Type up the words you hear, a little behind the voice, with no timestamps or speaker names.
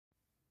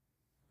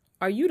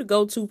Are you the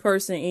go-to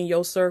person in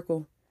your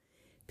circle?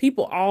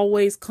 People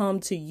always come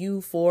to you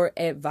for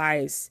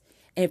advice,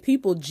 and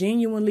people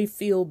genuinely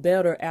feel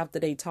better after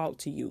they talk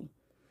to you.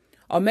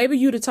 Or maybe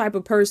you the type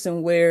of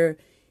person where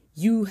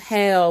you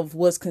have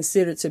what's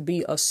considered to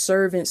be a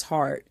servant's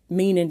heart,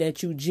 meaning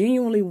that you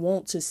genuinely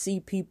want to see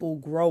people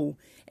grow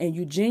and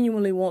you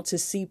genuinely want to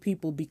see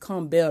people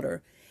become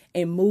better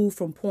and move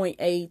from point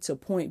A to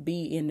point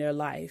B in their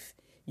life.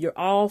 You're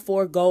all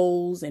for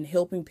goals and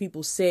helping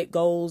people set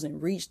goals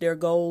and reach their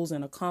goals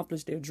and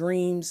accomplish their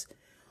dreams.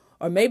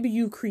 Or maybe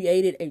you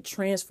created a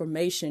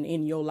transformation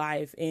in your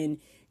life and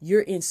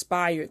you're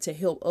inspired to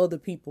help other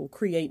people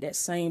create that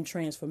same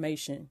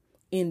transformation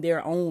in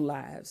their own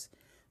lives.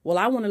 Well,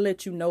 I want to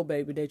let you know,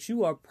 baby, that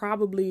you are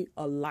probably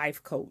a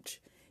life coach.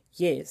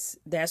 Yes,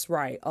 that's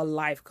right, a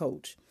life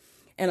coach.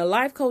 And a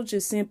life coach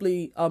is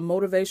simply a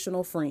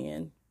motivational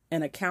friend,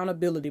 an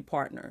accountability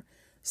partner,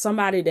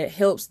 somebody that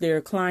helps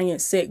their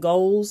clients set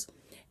goals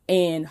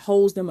and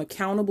holds them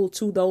accountable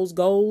to those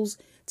goals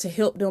to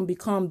help them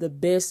become the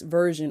best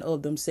version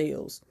of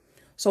themselves.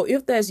 So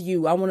if that's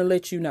you, I want to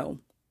let you know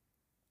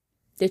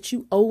that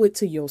you owe it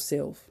to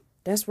yourself.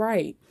 That's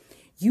right.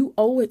 You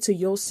owe it to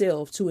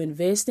yourself to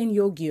invest in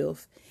your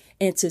gift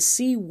and to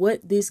see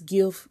what this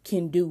gift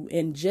can do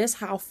and just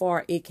how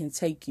far it can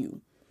take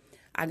you.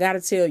 I got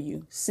to tell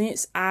you,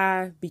 since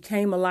I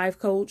became a life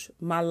coach,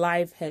 my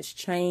life has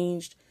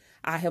changed.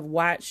 I have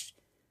watched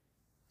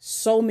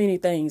so many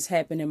things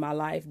happen in my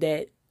life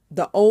that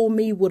the old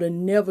me would have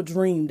never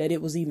dreamed that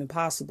it was even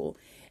possible.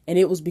 And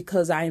it was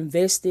because I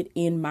invested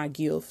in my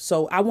gift.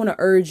 So I want to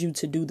urge you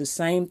to do the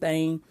same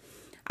thing.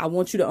 I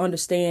want you to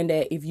understand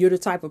that if you're the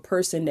type of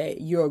person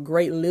that you're a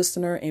great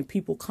listener and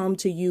people come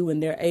to you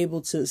and they're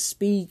able to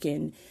speak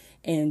and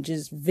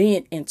just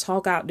vent and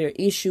talk out their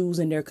issues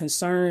and their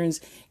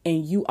concerns,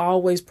 and you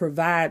always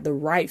provide the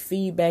right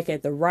feedback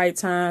at the right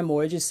time,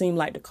 or it just seems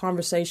like the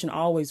conversation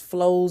always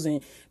flows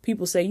and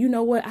people say, you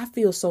know what, I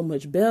feel so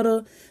much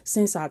better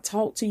since I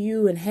talked to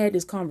you and had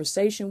this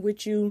conversation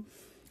with you.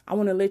 I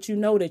want to let you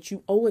know that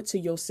you owe it to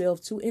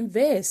yourself to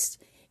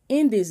invest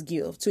in this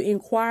gift, to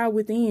inquire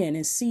within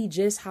and see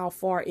just how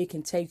far it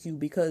can take you,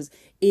 because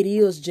it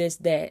is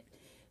just that.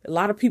 A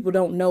lot of people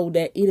don't know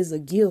that it is a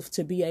gift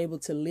to be able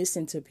to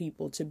listen to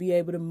people, to be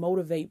able to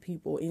motivate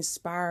people,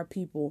 inspire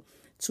people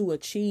to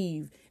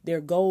achieve their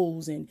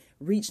goals and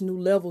reach new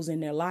levels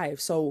in their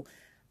life. So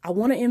I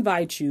want to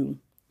invite you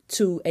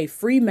to a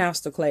free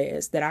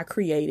masterclass that I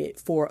created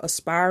for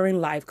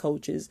aspiring life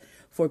coaches,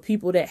 for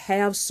people that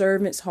have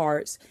servants'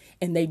 hearts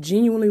and they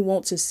genuinely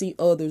want to see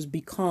others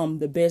become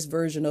the best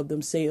version of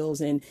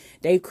themselves. And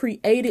they've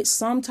created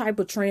some type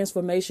of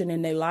transformation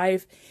in their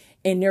life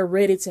and they're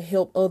ready to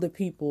help other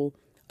people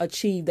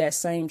achieve that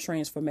same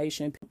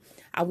transformation.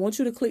 I want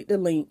you to click the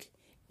link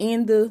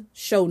in the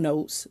show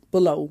notes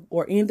below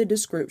or in the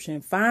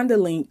description. Find the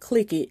link,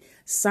 click it,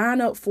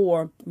 sign up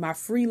for my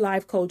free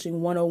life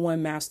coaching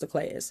 101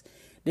 masterclass.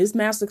 This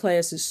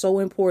masterclass is so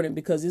important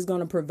because it's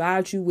going to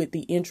provide you with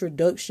the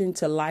introduction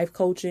to life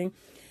coaching.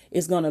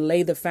 It's going to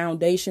lay the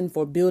foundation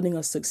for building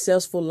a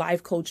successful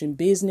life coaching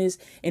business,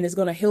 and it's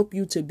going to help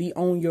you to be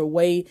on your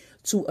way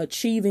to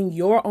achieving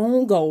your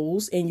own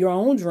goals and your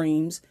own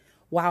dreams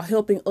while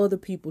helping other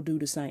people do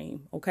the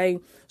same. Okay,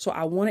 so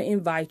I want to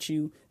invite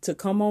you to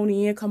come on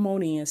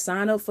in,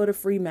 sign up for the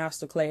free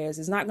masterclass.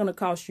 It's not going to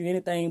cost you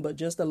anything but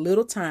just a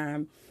little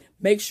time.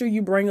 Make sure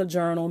you bring a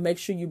journal, make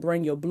sure you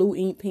bring your blue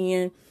ink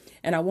pen,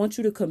 and I want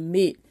you to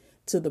commit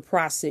to the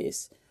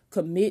process,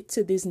 commit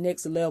to this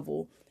next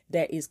level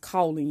that is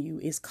calling you,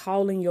 is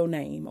calling your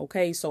name.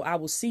 Okay, so I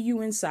will see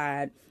you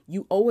inside.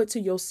 You owe it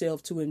to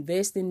yourself to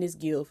invest in this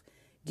gift.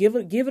 Give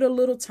it a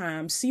little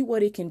time, see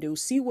what it can do,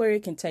 see where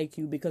it can take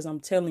you, because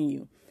I'm telling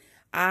you,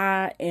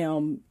 I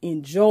am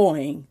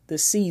enjoying the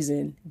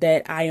season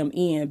that I am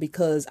in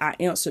because I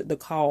answered the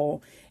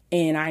call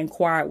and I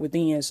inquired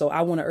within. So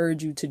I want to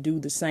urge you to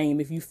do the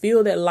same. If you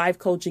feel that life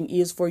coaching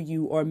is for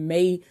you or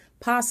may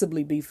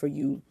possibly be for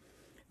you,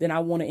 then I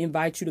want to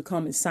invite you to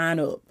come and sign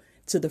up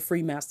to the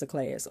free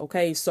masterclass.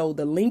 Okay, so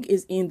the link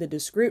is in the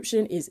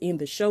description, is in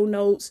the show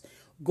notes.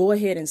 Go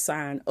ahead and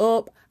sign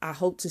up. I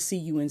hope to see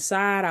you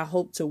inside. I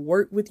hope to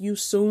work with you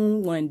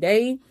soon one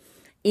day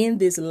in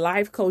this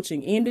life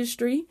coaching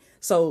industry.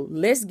 So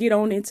let's get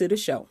on into the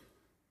show.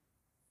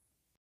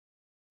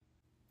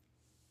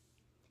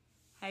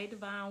 Hey,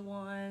 Divine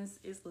Ones,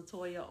 it's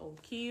Latoya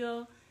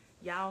O'Keel.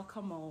 Y'all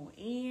come on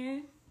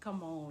in,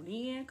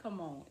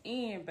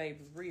 baby,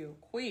 real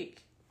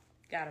quick.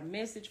 Got a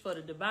message for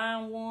the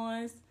Divine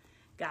Ones.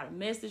 Got a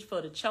message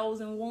for the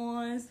chosen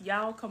ones.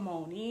 Y'all come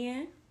on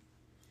in.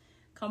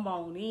 Come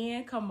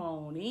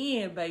on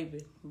in,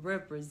 baby.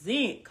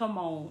 Represent. Come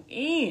on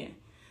in.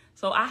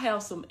 So I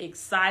have some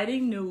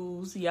exciting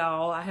news,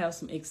 y'all. I have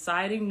some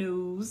exciting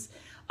news.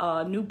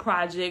 New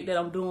project that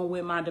I'm doing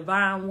with my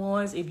Divine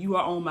Ones. If you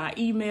are on my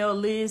email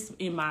list,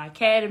 in my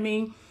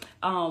academy,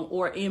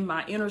 or in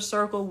my inner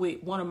circle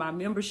with one of my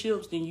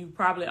memberships, then you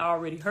probably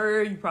already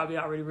heard. You probably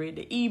already read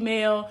the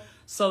email.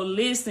 So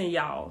listen,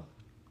 y'all.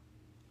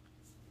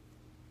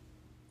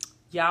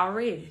 Y'all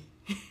ready?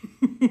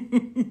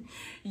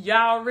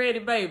 Y'all ready,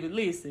 baby?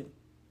 Listen.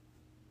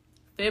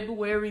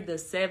 February the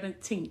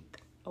 17th.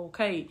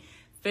 Okay.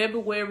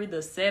 February the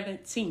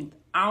 17th.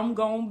 I'm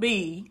going to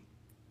be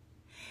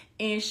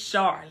in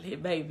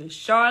Charlotte, baby.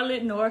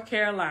 Charlotte, North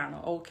Carolina.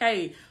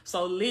 Okay.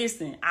 So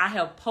listen, I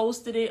have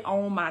posted it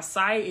on my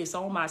site. It's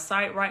on my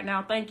site right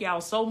now. Thank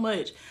y'all so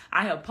much.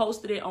 I have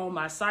posted it on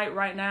my site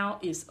right now.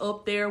 It's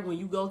up there when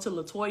you go to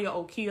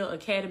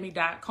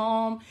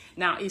LatoyaOkiaAcademy.com.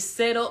 Now it's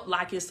set up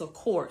like it's a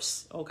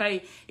course.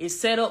 Okay. It's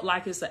set up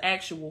like it's an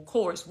actual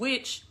course,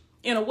 which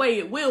in a way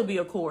it will be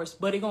a course,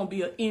 but it's going to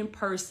be an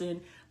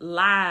in-person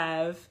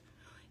live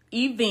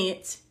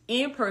event.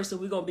 In person,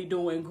 we're going to be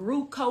doing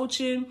group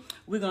coaching.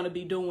 We're going to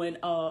be doing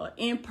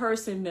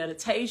in-person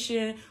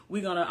meditation.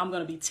 I'm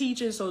going to be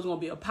teaching. So it's going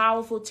to be a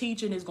powerful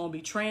teaching. It's going to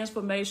be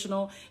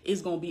transformational.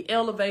 It's going to be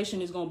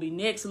elevation. It's going to be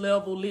next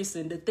level.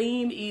 Listen, the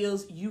theme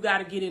is you got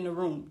to get in the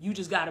room. You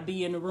just got to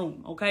be in the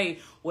room. Okay.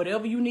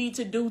 Whatever you need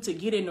to do to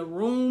get in the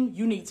room,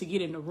 you need to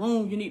get in the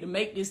room. You need to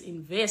make this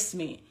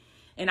investment.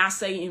 And I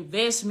say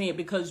investment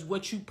because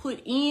what you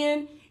put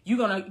in, you're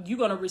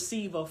gonna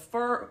receive a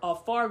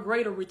far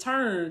greater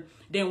return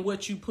than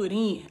what you put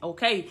in.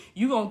 Okay,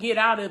 you're gonna get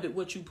out of it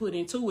what you put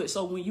into it.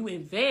 So when you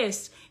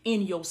invest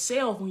in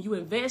yourself, when you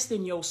invest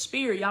in your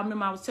spirit, y'all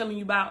remember I was telling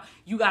you about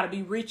you got to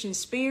be rich in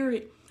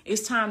spirit.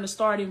 It's time to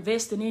start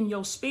investing in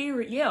your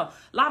spirit. Yeah, a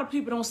lot of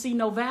people don't see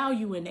no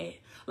value in that.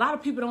 A lot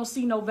of people don't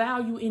see no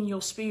value in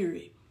your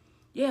spirit.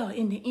 Yeah,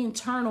 in the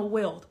internal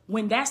wealth,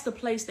 when that's the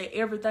place that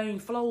everything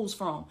flows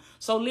from.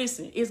 So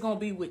listen, it's going to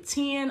be with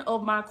 10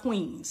 of my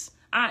queens.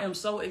 I am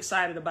so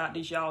excited about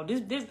this, y'all.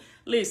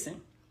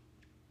 Listen,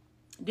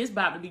 this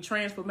about to be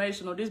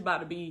transformational. This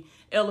about to be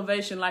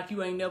elevation like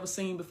you ain't never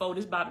seen before.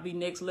 This about to be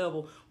next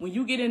level. When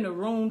you get in the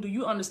room, do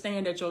you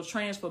understand that your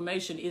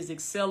transformation is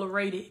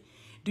accelerated?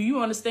 Do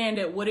you understand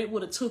that what it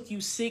would have took you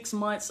 6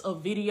 months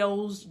of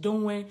videos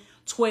doing,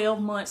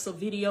 12 months of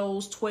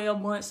videos,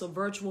 12 months of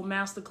virtual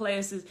master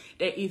classes,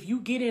 that if you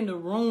get in the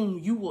room,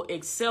 you will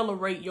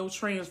accelerate your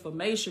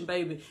transformation,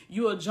 baby.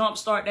 You'll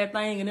jumpstart that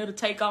thing and it'll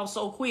take off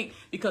so quick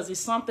because it's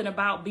something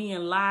about being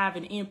live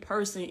and in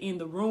person in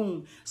the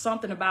room,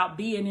 something about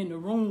being in the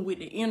room with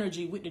the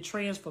energy, with the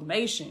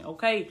transformation.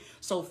 Okay.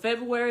 So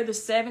February the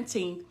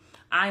 17th,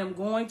 I am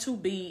going to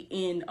be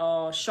in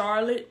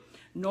Charlotte,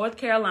 North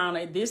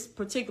Carolina. This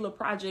particular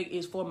project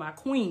is for my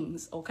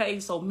queens.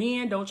 Okay, so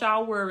men, don't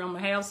y'all worry. I'm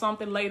gonna have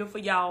something later for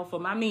y'all, for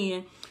my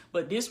men,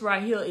 but this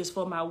right here is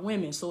for my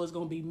women. So it's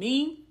gonna be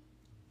me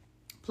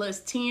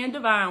plus 10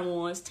 divine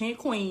ones, 10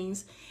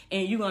 queens,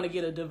 and you're gonna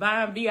get a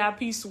divine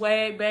VIP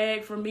swag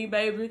bag from me,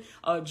 baby,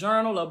 a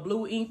journal, a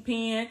blue ink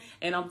pen,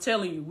 and I'm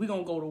telling you, we're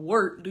gonna go to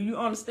work. Do you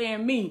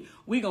understand me?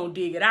 We're gonna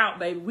dig it out,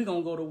 baby. We're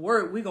gonna go to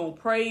work. We're gonna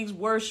praise,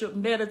 worship,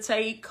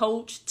 meditate,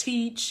 coach,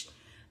 teach.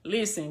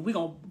 Listen, we're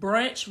going to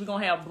brunch. We're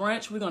going to have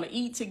brunch. We're going to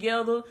eat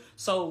together.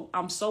 So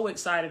I'm so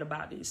excited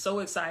about this. So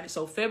excited.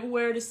 So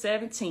February the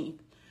 17th,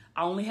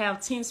 I only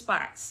have 10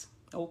 spots.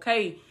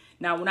 Okay.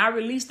 Now, when I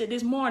released it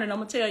this morning, I'm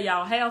going to tell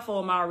y'all half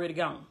of them are already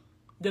gone.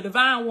 The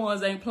divine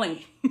ones ain't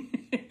playing.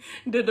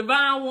 The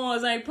divine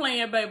ones ain't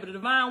playing, baby. The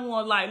divine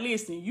ones like,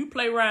 listen, you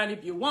play around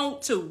if you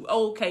want to.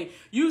 Okay.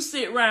 You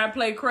sit around and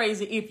play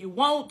crazy if you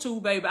want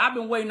to, baby. I've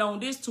been waiting on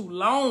this too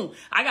long.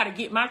 I got to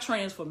get my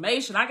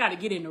transformation. I got to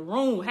get in the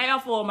room.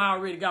 Half of them are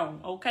already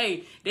gone.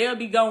 Okay. They'll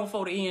be gone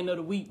for the end of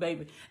the week,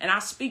 baby. And I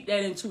speak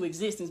that into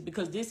existence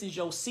because this is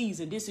your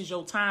season. This is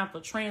your time for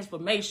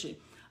transformation.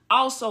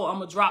 Also, I'm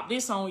going to drop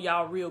this on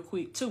y'all real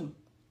quick too.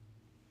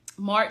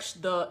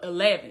 March the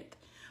 11th.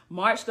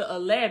 March the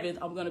 11th,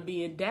 I'm going to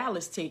be in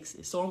Dallas,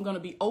 Texas. So I'm going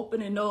to be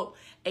opening up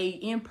a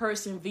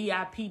in-person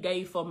VIP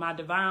day for my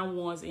divine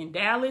ones in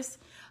Dallas.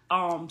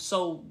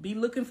 So be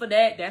looking for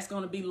that. That's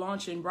going to be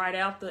launching right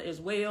after as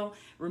well.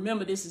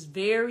 Remember, this is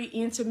very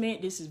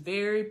intimate. This is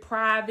very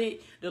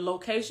private. The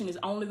location is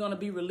only going to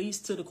be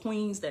released to the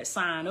queens that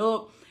sign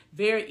up.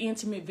 Very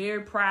intimate,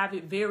 very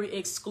private, very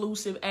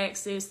exclusive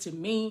access to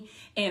me.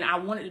 And I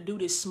wanted to do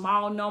this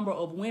small number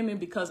of women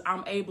because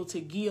I'm able to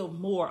give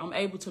more. I'm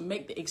able to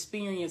make the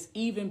experience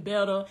even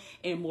better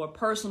and more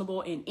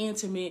personable and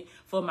intimate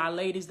for my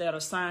ladies that are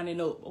signing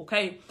up.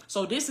 Okay.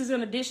 So this is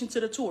in addition to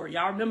the tour.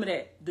 Y'all remember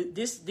that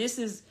this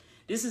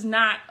is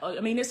not, I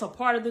mean, it's a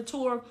part of the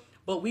tour,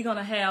 but we're going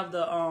to have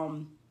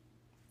the,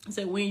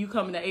 say when you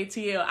coming to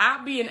ATL,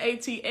 I'll be in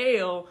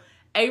ATL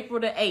April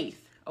the 8th.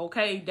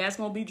 Okay, that's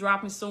going to be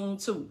dropping soon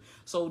too.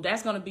 So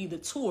that's going to be the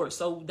tour.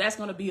 So that's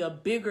going to be a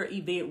bigger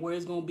event where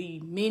it's going to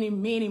be many,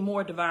 many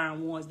more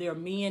divine ones. There are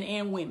men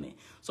and women.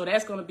 So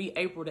that's going to be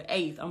April the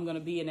 8th. I'm going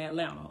to be in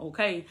Atlanta.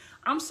 Okay,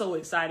 I'm so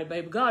excited,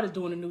 baby. God is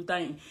doing a new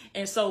thing.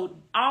 And so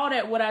all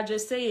that, what I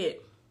just said,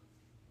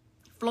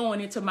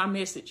 flowing into my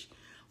message,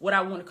 what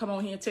I want to come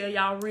on here and tell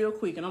y'all real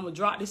quick. And I'm going to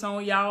drop this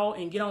on y'all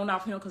and get on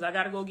off here because I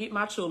got to go get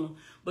my children.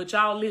 But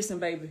y'all listen,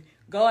 baby.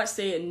 God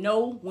said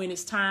know when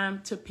it's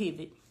time to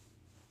pivot.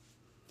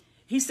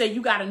 He said,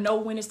 you got to know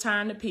when it's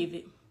time to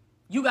pivot.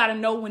 You got to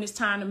know when it's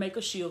time to make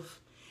a shift.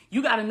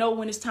 You got to know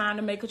when it's time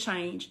to make a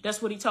change.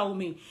 That's what he told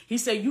me. He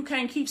said, you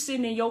can't keep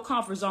sitting in your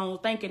comfort zone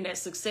thinking that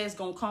success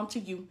going to come to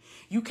you.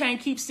 You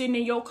can't keep sitting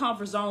in your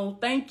comfort zone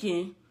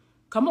thinking,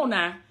 come on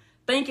now,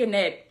 thinking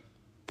that,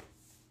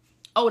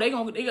 oh, they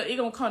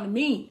gonna come to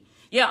me.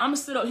 Yeah, I'm going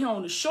to sit up here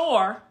on the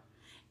shore,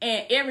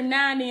 and every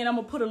now and then I'm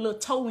going to put a little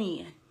toe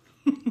in.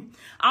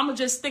 I'm going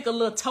to just stick a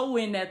little toe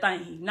in that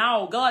thing.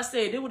 No, God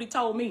said, that's what he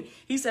told me.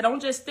 He said,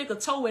 don't just stick a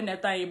toe in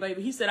that thing,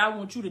 baby. He said, I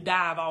want you to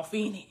dive off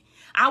in it.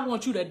 I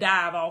want you to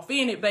dive off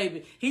in it,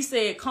 baby. He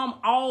said, come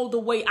all the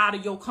way out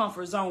of your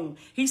comfort zone.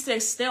 He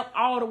said, step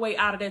all the way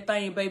out of that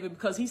thing, baby,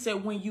 because he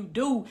said, when you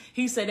do,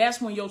 he said, that's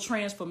when your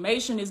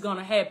transformation is going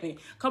to happen.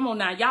 Come on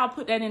now. Y'all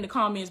put that in the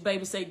comments,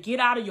 baby. Say,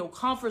 get out of your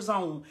comfort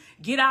zone.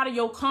 Get out of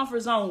your comfort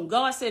zone.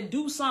 God said,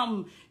 do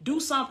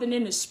something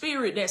in the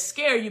spirit that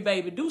scare you,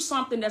 baby. Do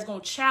something that's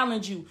going to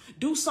challenge you.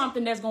 Do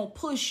something that's going to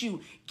push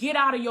you. Get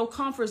out of your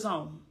comfort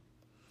zone.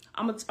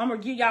 I'm gonna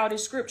give y'all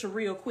this scripture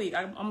real quick.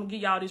 I'm gonna give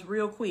y'all this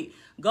real quick.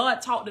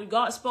 God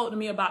spoke to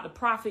me about the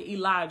prophet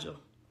Elijah.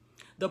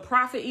 The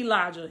prophet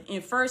Elijah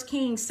in 1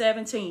 Kings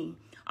 17.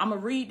 I'm gonna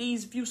read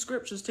these few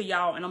scriptures to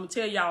y'all, and I'm gonna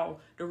tell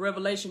y'all the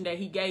revelation that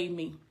he gave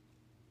me.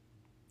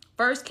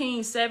 1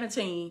 Kings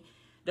 17,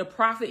 the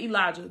prophet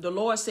Elijah. The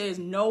Lord says,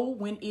 know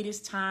when it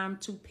is time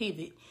to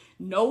pivot.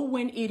 Know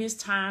when it is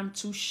time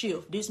to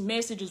shift. This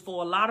message is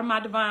for a lot of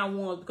my divine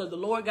ones, because the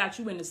Lord got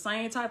you in the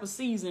same type of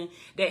season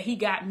that he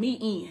got me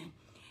in.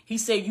 He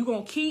said, you're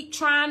going to keep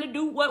trying to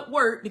do what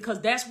worked, because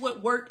that's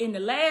what worked in the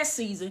last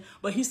season.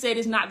 But he said,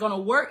 it's not going to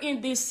work in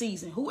this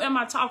season. Who am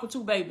I talking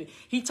to, baby?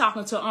 He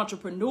talking to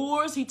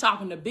entrepreneurs. He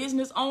talking to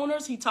business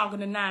owners. He talking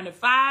to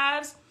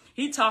 9-to-5s.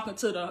 He talking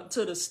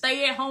to the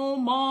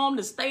stay-at-home mom,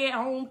 the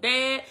stay-at-home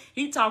dad.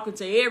 He talking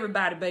to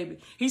everybody, baby.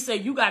 He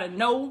said, you got to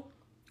know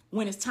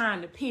when it's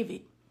time to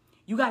pivot.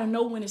 You got to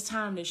know when it's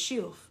time to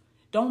shift.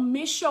 Don't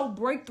miss your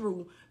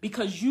breakthrough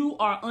because you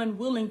are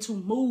unwilling to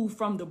move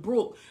from the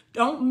brook.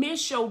 Don't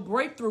miss your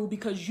breakthrough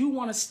because you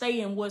want to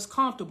stay in what's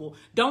comfortable.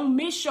 Don't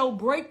miss your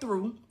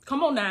breakthrough,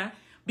 come on now,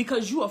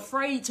 because you're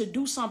afraid to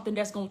do something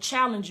that's going to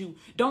challenge you.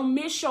 Don't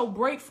miss your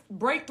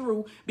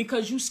breakthrough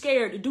because you're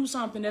scared to do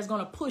something that's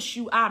going to push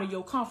you out of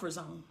your comfort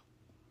zone.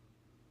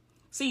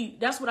 See,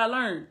 that's what I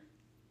learned.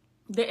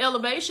 The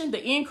elevation,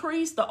 the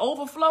increase, the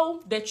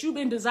overflow that you've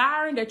been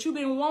desiring, that you've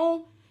been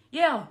wanting,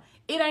 yeah,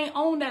 it ain't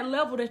on that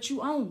level that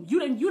you own. You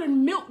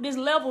done milk this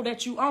level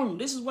that you own.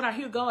 This is what I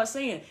hear God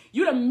saying.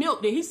 You done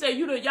milked it. He said,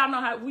 y'all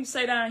know how we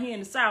say down here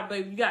in the South,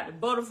 baby, you got the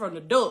butter from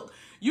the duck.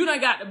 You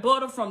done got the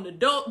butter from the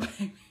duck,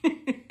 baby.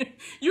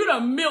 You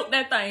done milked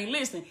that thing.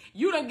 Listen,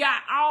 you done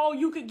got all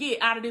you could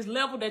get out of this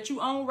level that you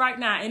own right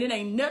now. And it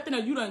ain't nothing.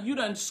 You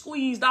done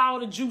squeezed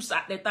all the juice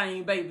out that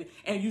thing, baby.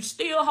 And you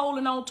still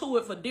holding on to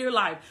it for dear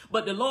life.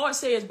 But the Lord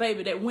says,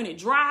 baby, that when it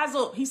dries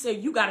up, he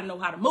said, you got to know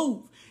how to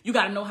move. You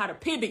got to know how to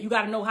pivot. You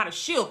got to know how to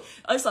shift.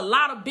 It's a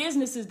lot of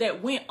businesses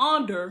that went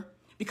under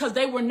because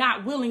they were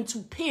not willing to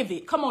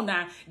pivot. Come on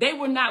now. They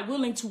were not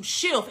willing to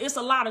shift. It's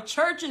a lot of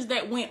churches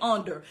that went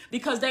under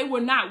because they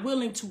were not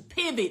willing to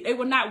pivot. They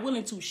were not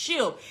willing to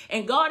shift.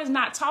 And God is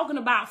not talking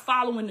about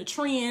following the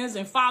trends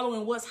and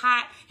following what's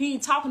hot. He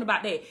ain't talking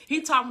about that.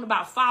 He's talking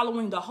about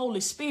following the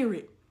Holy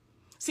Spirit.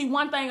 See,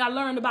 one thing I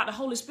learned about the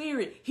Holy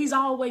Spirit, he's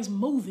always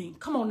moving.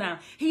 Come on now.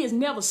 He is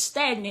never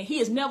stagnant. He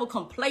is never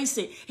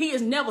complacent. He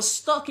is never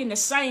stuck in the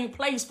same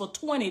place for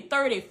 20,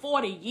 30,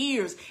 40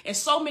 years. And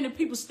so many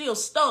people still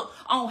stuck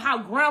on how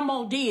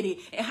grandma did it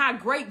and how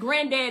great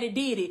granddaddy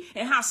did it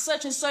and how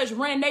such and such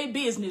ran their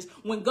business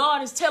when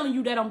God is telling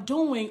you that I'm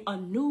doing a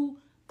new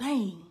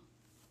thing.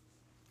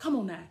 Come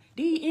on now.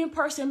 These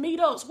in-person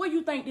meetups, where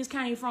you think this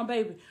came from,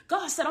 baby?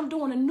 God said, I'm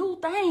doing a new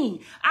thing.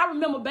 I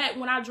remember back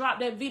when I dropped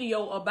that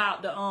video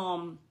about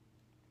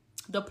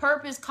the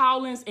purpose,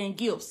 callings, and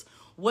gifts.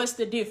 What's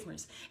the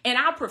difference? And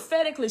I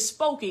prophetically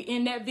spoke it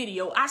in that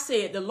video. I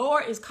said, the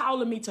Lord is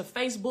calling me to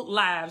Facebook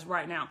Lives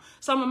right now.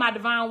 Some of my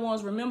divine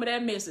ones remember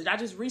that message. I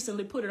just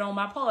recently put it on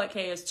my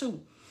podcast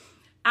too.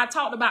 I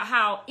talked about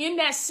how in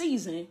that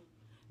season,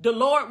 the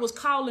Lord was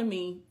calling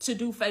me to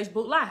do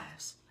Facebook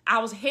Lives. I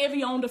was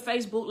heavy on the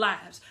Facebook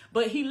Lives,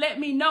 but he let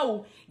me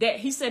know that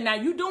he said, now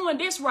you doing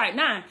this right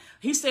now.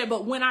 He said,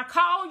 but when I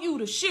call you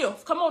to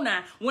shift, come on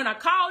now, when I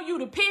call you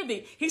to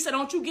pivot, he said,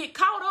 don't you get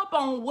caught up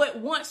on what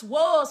once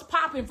was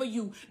popping for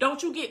you.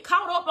 Don't you get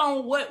caught up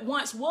on what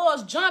once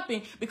was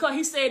jumping, because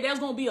he said, there's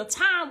going to be a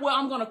time where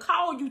I'm going to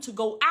call you to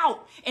go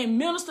out and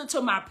minister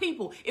to my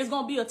people. It's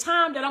going to be a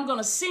time that I'm going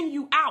to send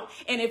you out.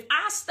 And if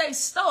I stay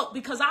stuck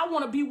because I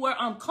want to be where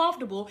I'm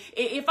comfortable,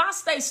 if I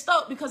stay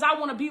stuck because I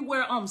want to be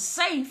where I'm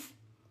safe,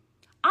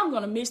 I'm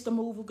going to miss the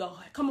move of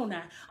God. Come on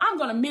now. I'm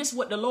going to miss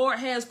what the Lord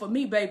has for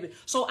me, baby.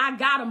 So I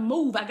got to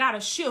move. I got to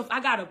shift.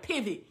 I got to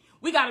pivot.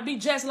 We got to be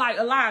just like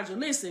Elijah.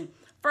 Listen,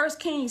 1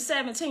 Kings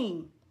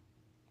 17,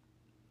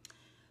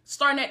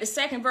 starting at the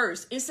 2nd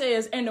verse, it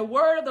says, and the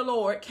word of the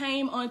Lord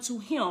came unto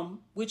him,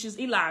 which is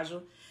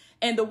Elijah.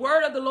 And the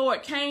word of the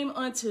Lord came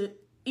unto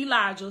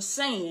Elijah,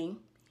 saying,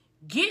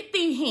 get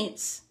thee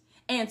hence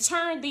and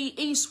turn thee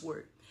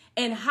eastward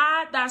and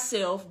hide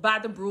thyself by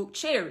the brook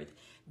Cherith.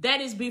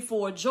 that is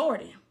before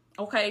Jordan.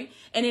 Okay.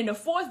 And in the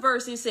 4th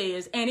verse, it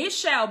says, and it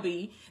shall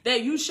be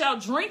that you shall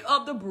drink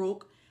of the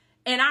brook,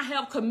 and I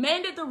have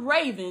commanded the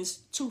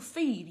ravens to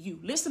feed you.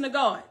 Listen to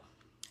God.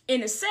 In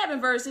the 7th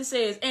verse, it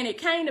says, and it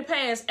came to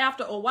pass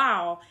after a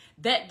while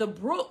that the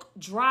brook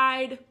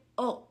dried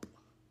up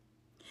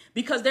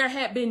because there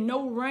had been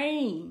no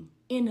rain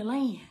in the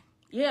land.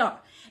 Yeah.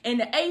 In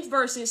the 8th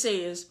verse, it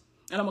says,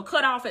 and I'm going to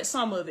cut off at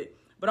some of it,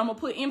 but I'm going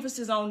to put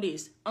emphasis on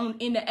this.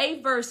 In the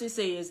 8th verse, it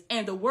says,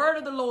 and the word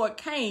of the Lord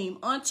came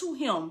unto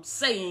him,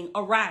 saying,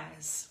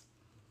 arise.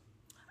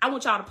 I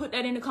want y'all to put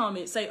that in the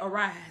comments. Say,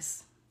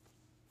 arise.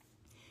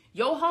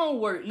 Your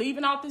homework,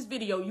 leaving off this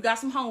video, you got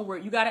some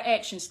homework. You got an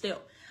action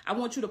step. I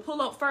want you to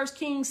pull up 1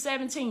 Kings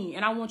 17,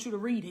 and I want you to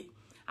read it.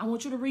 I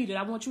want you to read it.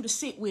 I want you to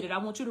sit with it. I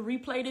want you to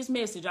replay this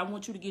message. I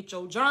want you to get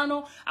your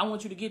journal. I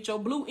want you to get your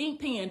blue ink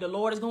pen. The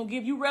Lord is going to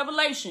give you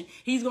revelation.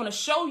 He's going to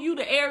show you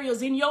the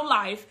areas in your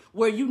life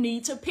where you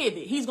need to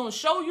pivot. He's going to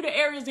show you the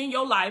areas in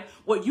your life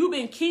where you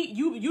done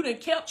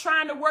kept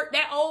trying to work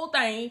that old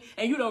thing,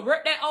 and you done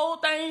work that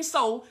old thing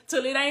so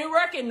till it ain't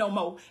working no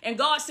more. And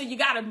God said you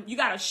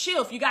gotta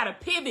shift. You gotta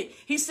pivot.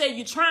 He said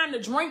you're trying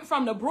to drink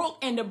from the brook,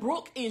 and the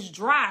brook is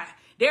dry.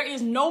 There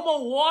is no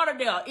more water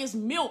there. It's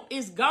milk.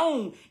 It's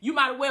gone. You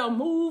might as well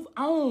move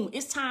on.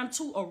 It's time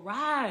to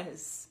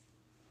arise.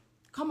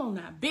 Come on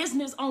now.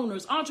 Business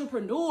owners,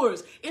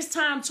 entrepreneurs, it's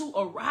time to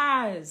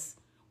arise.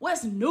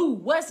 What's new?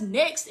 What's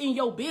next in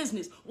your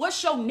business?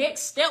 What's your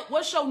next step?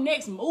 What's your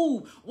next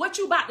move? What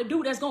you about to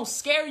do that's going to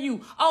scare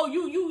you? Oh,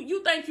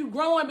 you think you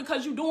growing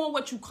because you doing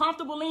what you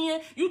comfortable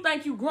in? You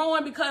think you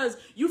growing because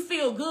you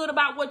feel good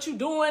about what you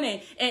doing?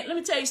 And let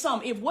me tell you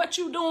something. If what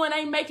you doing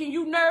ain't making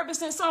you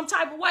nervous in some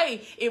type of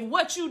way, if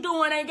what you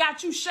doing ain't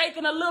got you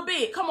shaking a little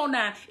bit, come on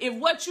now. If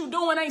what you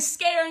doing ain't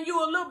scaring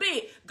you a little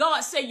bit, God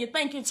said you're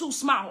thinking too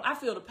small. I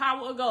feel the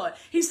power of God.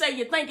 He said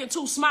you're thinking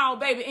too small,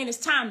 baby, and it's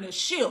time to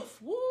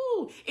shift. Woo!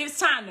 It's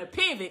time to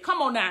pivot.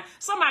 Come on now.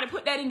 Somebody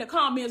put that in the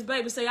comments,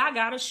 baby. Say, I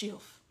got to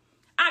shift.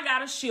 I got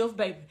to shift,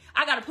 baby.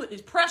 I got to put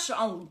this pressure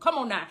on them. Come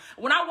on now.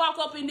 When I walk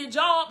up in the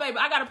job, baby,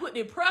 I got to put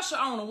this pressure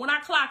on them. When I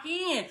clock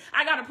in,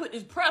 I got to put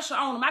this pressure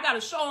on them. I got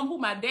to show them who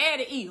my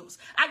daddy is.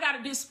 I got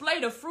to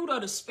display the fruit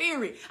of the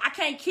spirit. I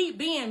can't keep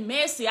being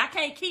messy. I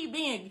can't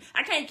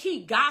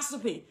keep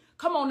gossiping.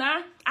 Come on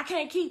now. I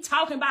can't keep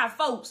talking about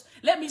folks.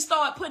 Let me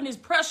start putting this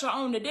pressure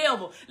on the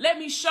devil. Let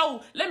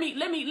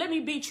me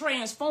be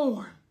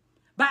transformed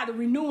by the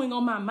renewing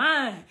on my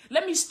mind.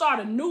 Let me start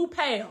a new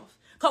path.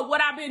 Because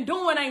what I've been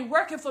doing ain't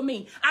working for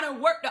me. I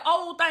done worked the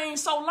old thing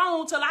so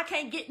long till I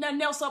can't get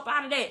nothing else up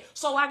out of that.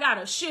 So I got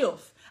to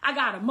shift. I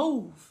got to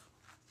move.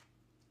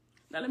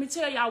 Now, let me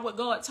tell y'all what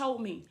God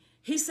told me.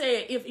 He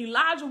said if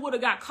Elijah would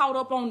have got caught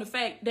up on the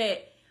fact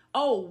that,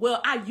 oh,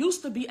 well, I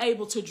used to be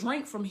able to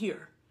drink from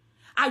here.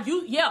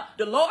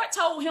 The Lord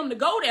told him to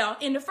go there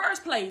in the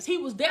first place. He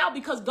was there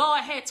because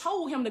God had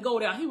told him to go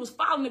there. He was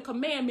following the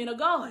commandment of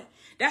God.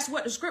 That's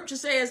what the scripture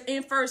says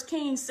in 1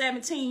 Kings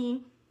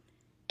 17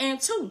 and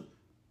 2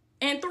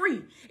 and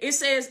 3. It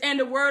says, and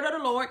the word of the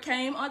Lord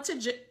came unto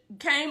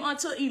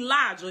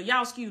Elijah.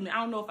 Y'all excuse me. I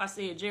don't know if I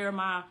said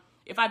Jeremiah.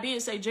 If I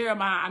did say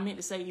Jeremiah, I meant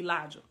to say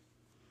Elijah.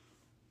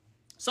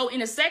 So in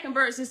the 2nd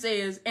verse, it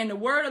says, and the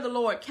word of the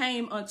Lord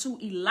came unto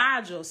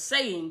Elijah,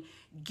 saying,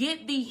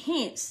 get thee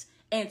hence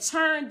and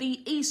turn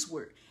thee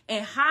eastward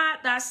and hide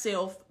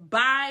thyself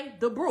by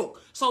the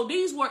brook. So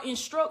these were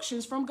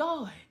instructions from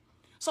God.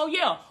 So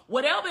yeah,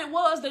 whatever it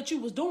was that you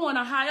was doing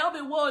or however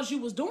it was you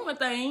was doing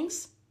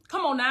things,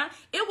 come on now,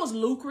 it was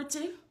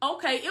lucrative.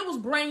 Okay, it was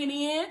bringing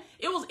in,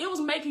 it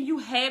was making you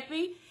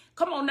happy.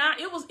 Come on now,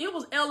 it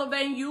was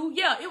elevating you.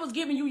 Yeah, it was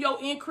giving you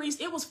your increase.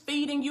 It was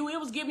feeding you. It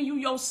was giving you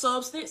your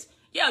substance.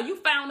 Yeah, you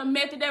found a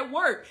method that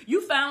worked.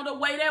 You found a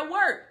way that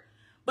worked.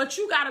 But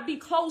you got to be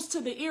close to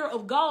the ear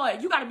of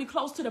God. You got to be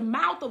close to the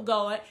mouth of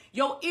God.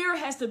 Your ear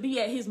has to be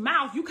at his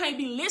mouth. You can't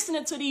be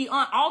listening to the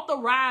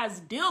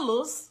unauthorized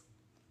dealers.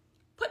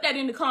 Put that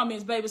in the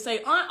comments, baby. Say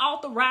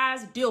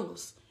unauthorized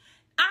dealers.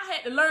 I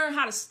had to learn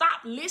how to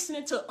stop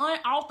listening to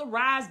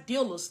unauthorized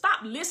dealers.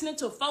 Stop listening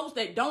to folks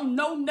that don't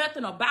know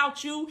nothing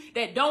about you,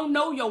 that don't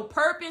know your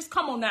purpose.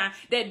 Come on now.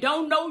 That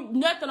don't know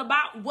nothing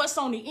about what's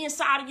on the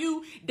inside of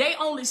you. They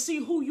only see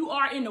who you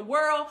are in the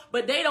world,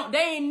 but they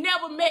ain't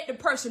never met the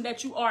person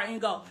that you are in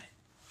God.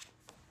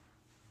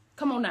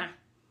 Come on now.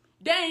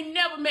 They ain't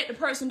never met the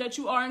person that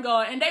you are in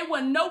God. And they were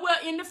nowhere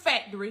in the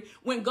factory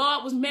when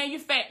God was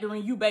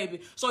manufacturing you,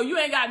 baby. So you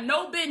ain't got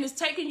no business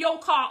taking your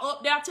car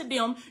up there to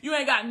them. You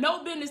ain't got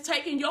no business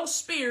taking your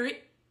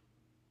spirit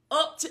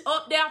up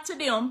there to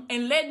them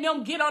and letting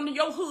them get under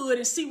your hood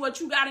and see what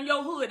you got in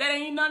your hood. That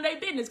ain't none of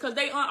their business because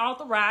they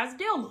unauthorized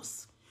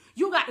dealers.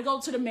 You got to go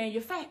to the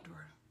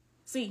manufacturer.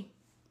 See,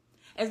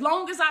 As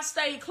long as I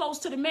stayed close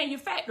to the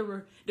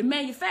manufacturer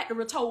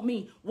told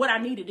me what I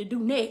needed to do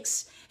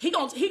next. He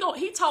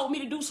told me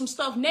to do some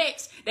stuff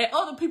next that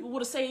other people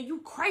would have said, you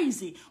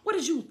crazy. What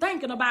is you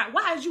thinking about?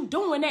 Why is you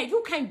doing that?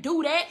 You can't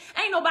do that.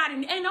 Ain't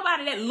nobody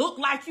that looked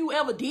like you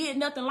ever did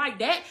nothing like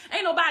that.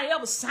 Ain't nobody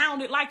ever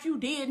sounded like you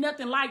did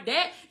nothing like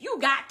that. You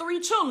got 3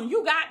 children.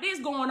 You got this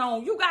going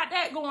on. You got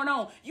that going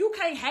on. You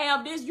can't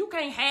have this. You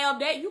can't have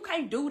that. You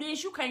can't do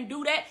this. You can't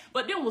do that.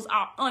 But them was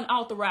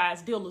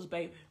unauthorized dealers,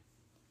 baby.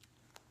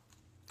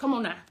 Come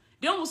on now.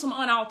 Them was some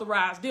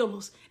unauthorized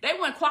dealers. They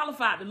weren't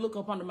qualified to look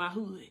up under my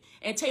hood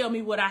and tell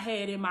me what I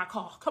had in my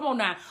car. Come on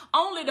now.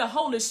 Only the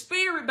Holy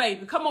Spirit,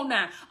 baby. Come on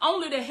now.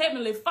 Only the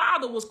Heavenly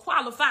Father was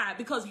qualified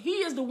because he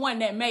is the one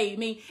that made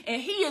me and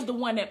he is the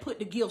one that put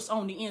the gifts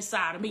on the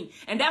inside of me.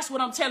 And that's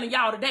what I'm telling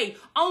y'all today.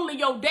 Only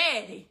your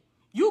daddy.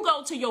 You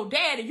go to your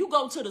daddy. You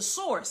go to the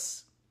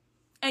source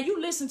and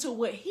you listen to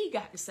what he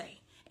got to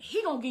say.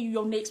 He gonna give you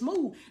your next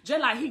move,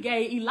 just like he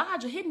gave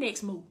Elijah his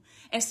next move.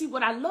 And see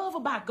what I love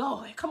about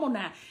God. Come on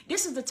now.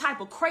 This is the type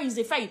of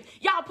crazy faith.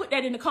 Y'all put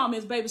that in the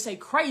comments, baby. Say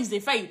crazy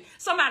faith.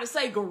 Somebody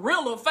say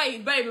gorilla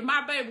faith, baby.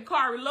 My baby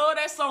Kari love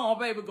that song,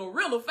 baby.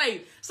 Gorilla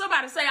faith.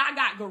 Somebody say I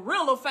got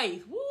gorilla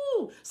faith.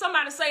 Woo.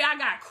 Somebody say I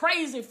got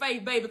crazy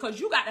faith, baby. Because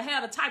you got to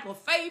have the type of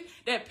faith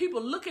that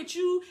people look at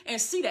you and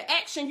see the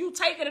action you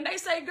taking and they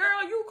say,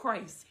 girl, you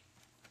crazy.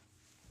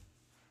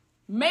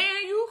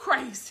 Man, you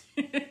crazy.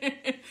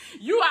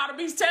 You ought to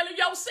be telling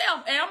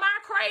yourself, am I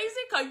crazy?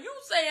 Because you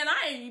saying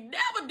I ain't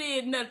never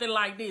did nothing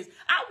like this.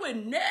 I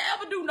would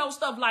never do no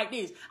stuff like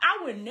this.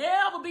 I would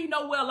never be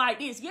nowhere like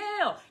this.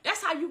 Yeah,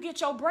 that's how you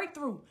get your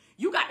breakthrough.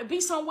 You got to be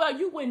somewhere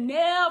you would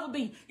never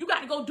be. You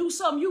got to go do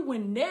something you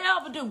would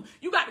never do.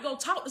 You got to go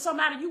talk to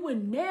somebody you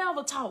would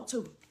never talk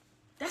to.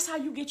 That's how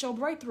you get your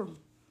breakthrough.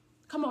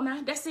 Come on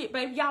now. That's it,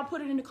 baby. Y'all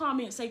put it in the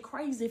comments. Say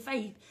crazy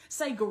faith.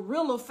 Say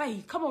gorilla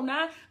faith. Come on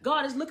now.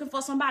 God is looking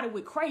for somebody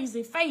with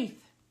crazy faith.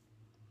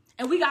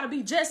 And we got to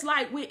be just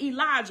like with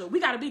Elijah. We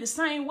got to be the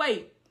same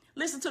way.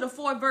 Listen to the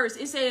 4th verse.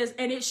 It says,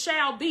 and it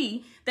shall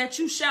be that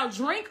you shall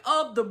drink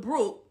of the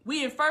brook.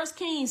 We in 1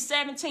 Kings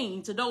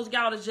 17. To those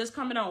y'all that's just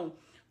coming on.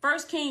 1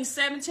 Kings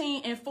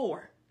 17 and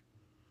 4.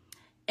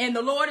 And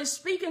the Lord is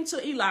speaking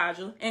to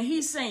Elijah. And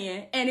he's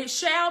saying, and it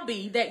shall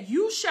be that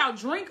you shall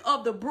drink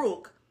of the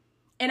brook.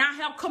 And I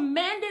have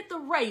commanded the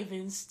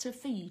ravens to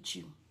feed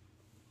you.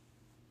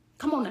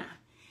 Come on now.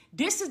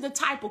 This is the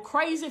type of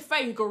crazy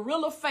faith,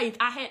 gorilla faith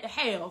I had to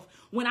have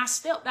when I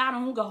stepped out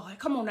on God.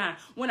 Come on now.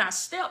 When I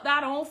stepped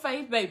out on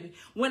faith, baby.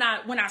 When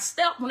I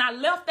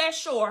left that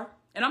shore,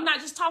 and I'm not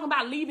just talking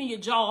about leaving your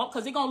job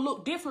because it's going to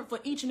look different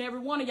for each and every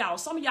one of y'all.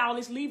 Some of y'all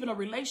is leaving a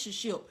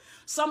relationship.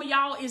 Some of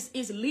y'all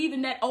is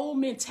leaving that old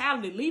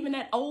mentality, leaving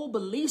that old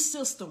belief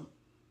system.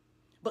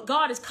 But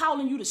God is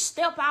calling you to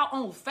step out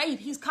on faith.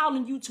 He's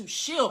calling you to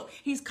shift.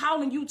 He's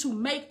calling you to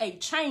make a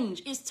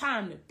change. It's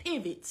time to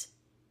pivot.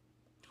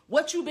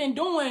 What you've been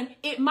doing,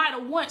 it might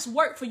have once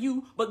worked for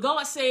you, but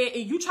God said,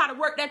 if you try to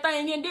work that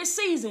thing in this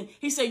season,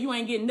 he said, you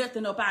ain't getting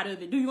nothing up out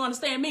of it. Do you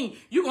understand me?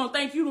 You're going to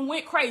think you done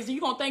went crazy.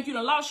 You're going to think you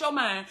done lost your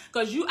mind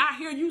because I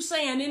hear you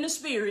saying in the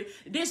spirit,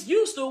 this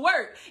used to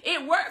work.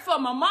 It worked for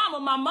my mama.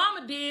 My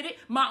mama did it.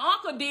 My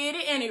uncle did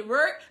it and it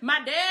worked. My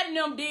dad and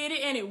them did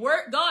it and it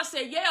worked. God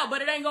said, yeah,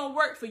 but it ain't going to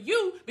work for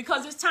you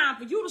because it's time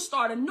for you to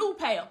start a new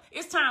path.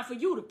 It's time for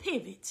you to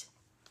pivot.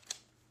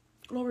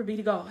 Glory be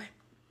to God.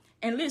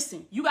 And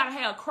listen, you got to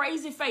have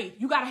crazy faith.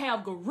 You got to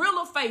have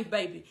gorilla faith,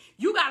 baby.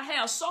 You got to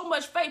have so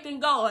much faith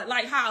in God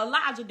like how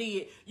Elijah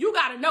did. You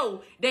got to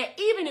know that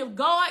even if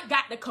God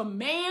got to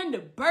command the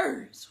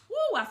birds,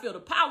 whoo, I feel the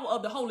power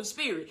of the Holy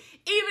Spirit.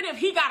 Even if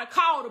he got to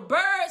call the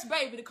birds,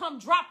 baby, to come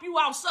drop you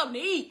off something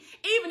to eat.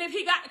 Even if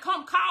he got to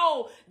come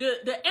call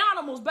the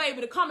animals, baby,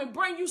 to come and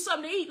bring you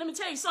something to eat. Let me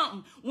tell you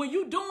something. When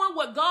you doing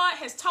what God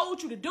has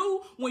told you to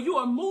do, when you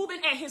are moving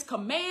at his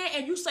command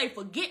and you say,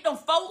 forget them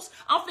folks,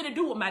 I'm finna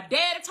do what my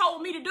daddy told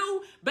me to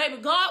do,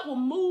 baby, God will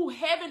move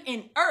heaven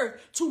and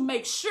earth to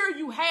make sure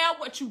you have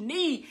what you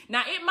need.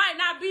 Now, it might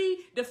not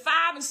be the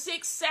 5 and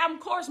 6, 7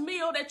 course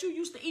meal that you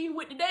used to eat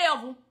with the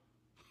devil.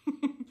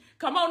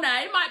 Come on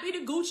now. It might be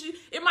the Gucci.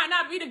 It might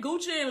not be the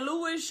Gucci and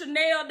Louis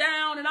Chanel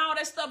down and all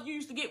that stuff you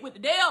used to get with the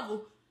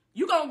devil.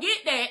 You gonna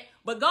get that,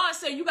 but God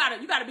said you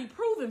gotta be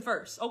proven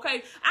first.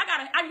 Okay,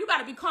 you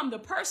gotta become the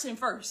person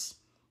first.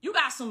 You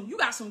got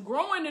some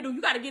growing to do.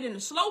 You gotta get in the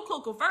slow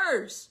cooker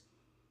first.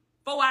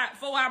 Before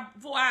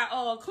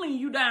I clean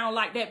you down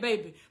like that,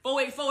 baby.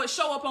 Before it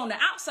show up on the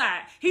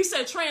outside. He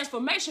said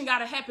transformation got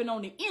to happen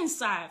on the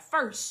inside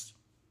first.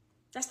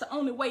 That's the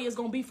only way it's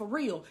going to be for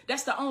real.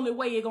 That's the only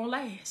way it's going to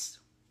last.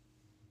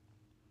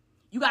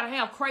 You got to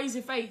have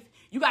crazy faith.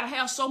 You got to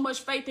have so much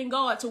faith in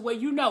God to where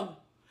you know.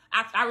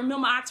 I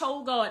remember I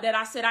told God that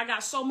I said I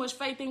got so much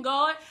faith in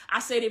God. I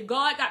said if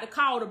God got to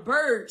call the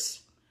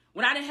birds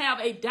when I didn't have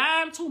a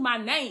dime to my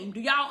name. Do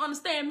y'all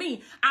understand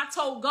me? I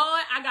told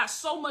God, I got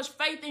so much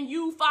faith in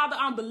you, Father.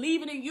 I'm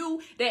believing in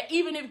you that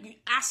even if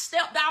I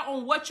stepped out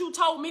on what you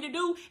told me to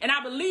do, and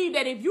I believe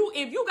that if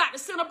you got to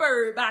send a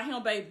bird by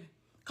him, baby,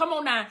 Come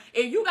on now.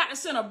 If you got to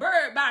send a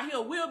bird by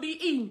here, we'll be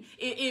eating.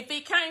 If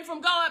it came from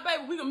God,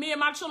 baby, me and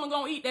my children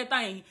gonna eat that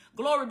thing.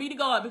 Glory be to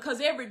God, because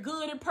every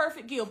good and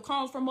perfect gift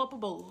comes from up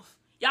above.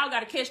 Y'all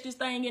got to catch this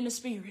thing in the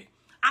spirit.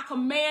 I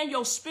command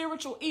your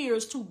spiritual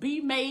ears to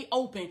be made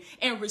open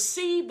and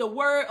receive the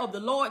word of the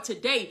Lord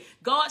today.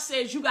 God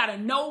says you got to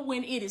know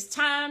when it is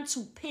time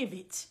to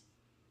pivot.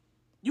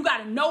 You got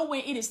to know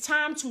when it is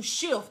time to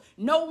shift.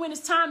 Know when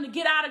it's time to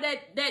get out of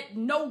that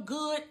no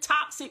good,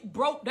 toxic,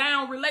 broke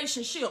down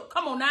relationship.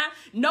 Come on now.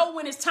 Know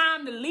when it's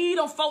time to leave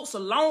them folks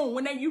alone.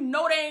 When you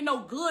know they ain't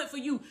no good for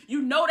you.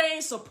 You know they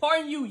ain't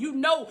supporting you. You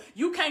know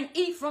you can't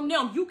eat from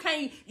them.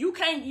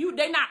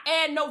 They not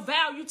add no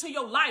value to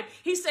your life.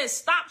 He says,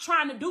 stop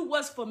trying to do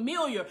what's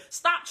familiar.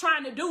 Stop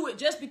trying to do it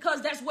just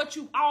because that's what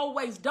you've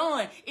always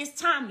done.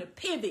 It's time to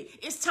pivot.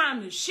 It's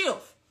time to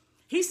shift.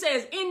 He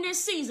says, in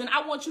this season,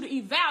 I want you to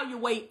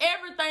evaluate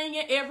everything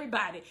and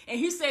everybody. And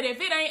he said, if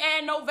it ain't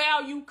add no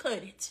value,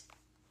 cut it.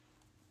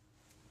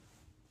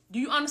 Do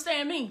you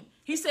understand me?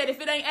 He said,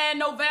 if it ain't add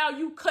no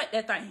value, cut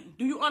that thing.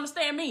 Do you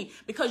understand me?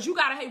 Because you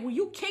got to, when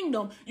you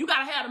kingdom, you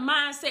got to have the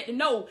mindset to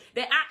know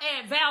that I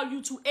add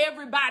value to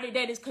everybody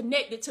that is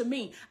connected to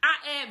me.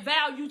 I add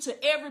value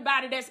to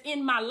everybody that's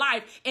in my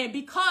life. And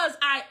because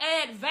I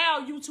add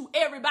value to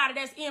everybody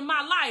that's in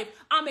my life,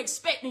 I'm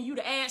expecting you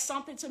to add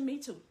something to me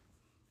too.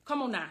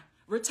 Come on now.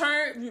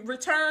 Return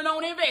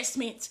on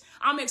investment.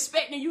 I'm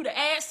expecting you to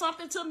add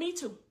something to me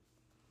too.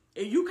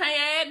 If you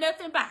can't add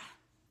nothing back,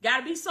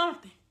 gotta be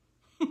something.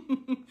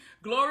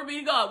 Glory be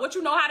to God. What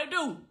you know how to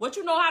do? What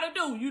you know how to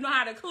do? You know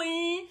how to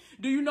clean?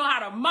 Do you know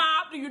how to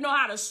mop? Do you know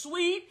how to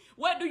sweep?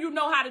 What do you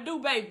know how to do,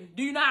 baby?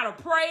 Do you know how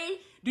to pray?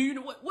 Do you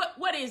know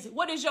what is it?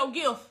 What is your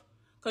gift?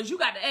 Because you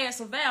got to add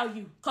some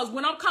value. Because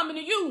when I'm coming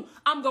to you,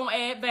 I'm going to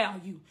add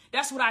value.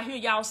 That's what I hear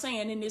y'all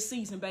saying in this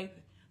season, baby.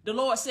 The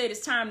Lord said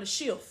it's time to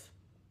shift,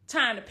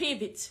 time to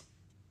pivot.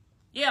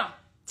 Yeah,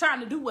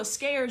 time to do what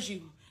scares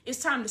you. It's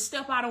time to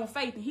step out on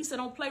faith. And he said,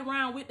 don't play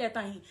around with that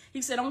thing.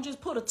 He said, don't just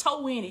put a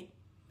toe in it.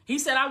 He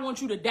said, I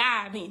want you to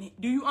dive in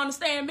it. Do you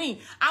understand me?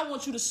 I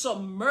want you to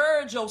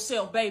submerge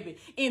yourself, baby,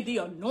 in the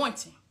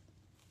anointing.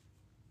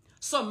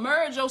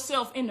 Submerge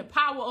yourself in the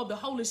power of the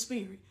Holy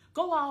Spirit.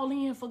 Go all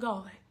in for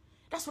God.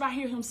 That's what I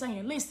hear him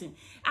saying. Listen,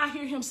 I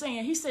hear him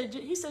saying, he said,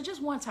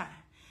 just one time.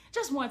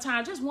 Just one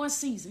time, just one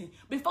season,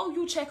 before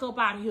you check up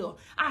out of here.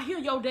 I hear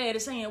your daddy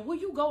saying, will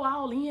you go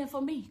all in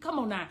for me? Come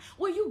on now.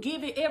 Will you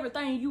give it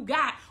everything you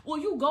got? Will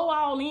you go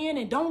all in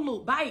and don't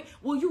look back?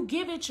 Will you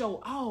give it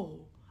your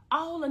all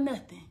or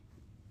nothing?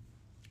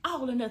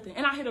 All or nothing.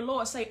 And I hear the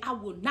Lord say, I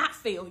will not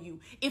fail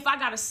you. If I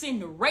got to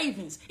send the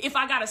ravens, if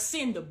I got to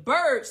send the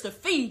birds to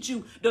feed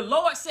you, the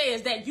Lord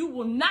says that you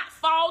will not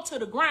fall to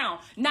the ground.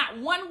 Not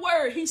one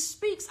word he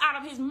speaks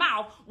out of his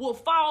mouth will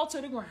fall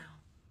to the ground.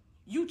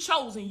 You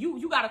chosen.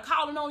 You got a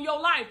calling on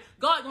your life.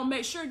 God gonna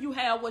make sure you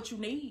have what you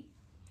need.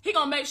 He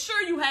gonna make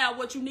sure you have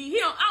what you need.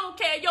 I don't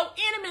care. Your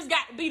enemies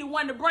got to be the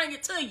one to bring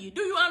it to you.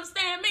 Do you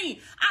understand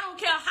me? I don't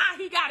care how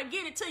he got to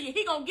get it to you.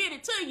 He gonna get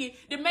it to you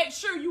to make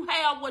sure you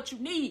have what you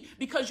need,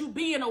 because you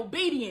being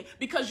obedient,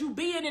 because you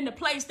being in the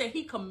place that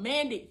he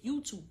commanded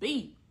you to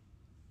be.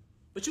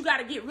 But you got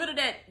to get rid of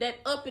that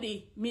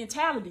uppity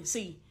mentality.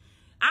 See,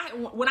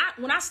 when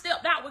I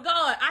stepped out with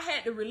God, I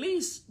had to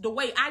release the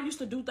way I used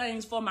to do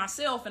things for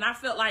myself. And I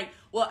felt like,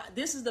 well,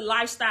 this is the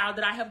lifestyle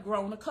that I have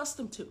grown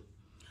accustomed to.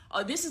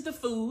 This is the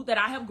food that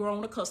I have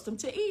grown accustomed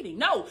to eating.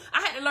 No,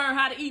 I had to learn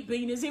how to eat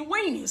beanies and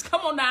weenies.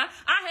 Come on now.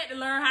 I had to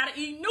learn how to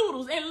eat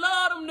noodles and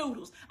love them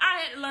noodles.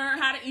 I had to learn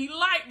how to eat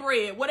light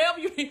bread, whatever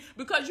you need,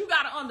 because you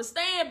got to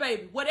understand,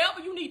 baby,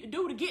 whatever you need to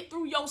do to get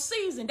through your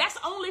season, that's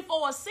only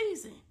for a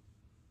season.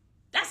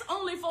 That's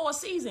only for a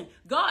season.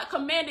 God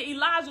commanded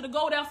Elijah to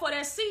go there for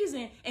that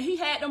season, and he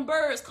had them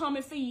birds come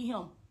and feed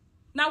him.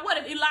 Now, what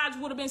if Elijah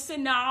would have been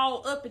sitting there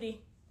all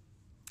uppity?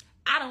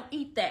 I don't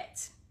eat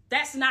that.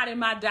 That's not in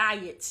my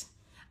diet.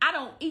 I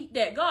don't eat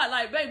that. God,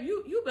 like, baby,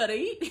 you better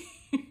eat.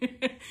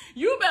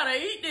 You better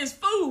eat this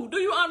food. Do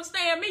you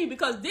understand me?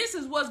 Because this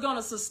is what's going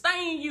to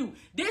sustain you.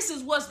 This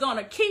is what's going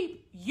to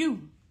keep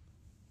you.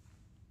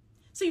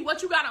 See,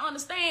 what you got to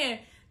understand,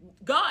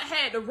 God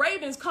had the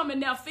ravens coming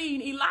there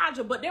feeding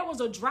Elijah, but there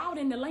was a drought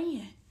in the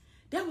land.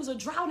 There was a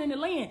drought in the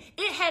land.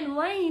 It hadn't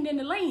rained in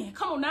the land.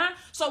 Come on now.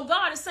 So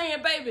God is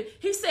saying, baby,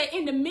 he said,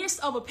 in the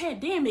midst of a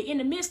pandemic, in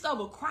the midst of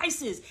a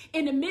crisis,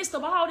 in the midst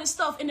of all this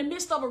stuff, in the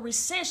midst of a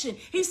recession,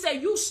 he said,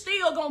 you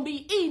still gonna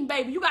be eating,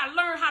 baby. You got to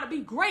learn how to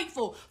be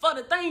grateful for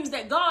the things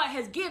that God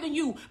has given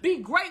you. Be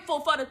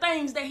grateful for the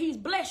things that he's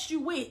blessed you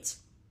with.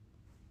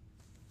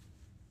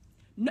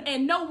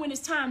 And know when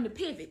it's time to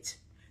pivot.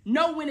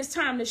 Know when it's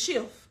time to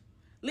shift.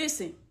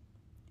 Listen.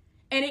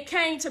 And it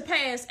came to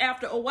pass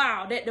after a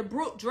while that the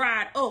brook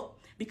dried up,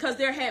 because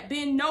there had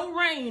been no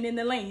rain in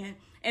the land.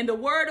 And the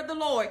word of the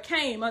Lord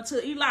came unto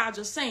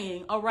Elijah,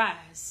 saying,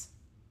 arise,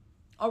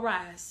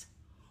 arise.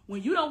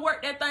 When you don't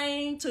work that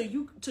thing till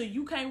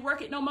you can't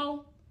work it no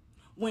more.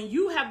 When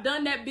you have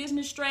done that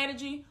business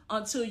strategy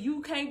until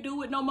you can't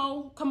do it no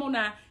more, come on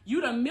now, you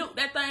done milked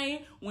that thing.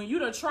 When you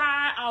done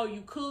tried all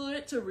you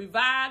could to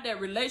revive that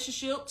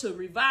relationship, to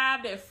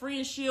revive that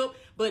friendship,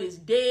 but it's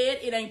dead.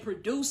 It ain't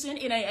producing.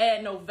 It ain't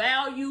adding no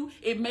value.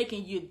 It's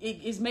making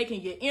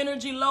your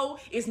energy low.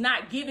 It's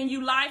not giving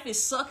you life. It's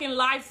sucking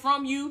life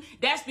from you.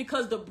 That's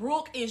because the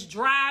brook is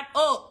dried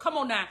up. Come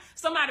on now.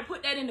 Somebody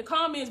put that in the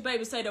comments,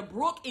 baby. Say the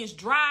brook is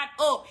dried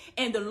up.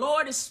 And the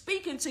Lord is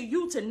speaking to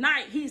you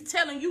tonight. He's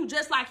telling you,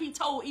 just like he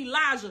told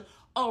Elijah,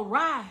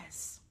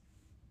 arise.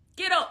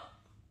 Get up.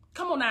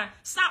 Come on now.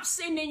 Stop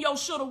sitting in your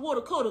shoulda, woulda,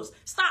 couldas.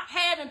 Stop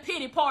having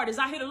pity parties.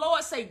 I hear the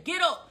Lord say,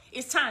 get up.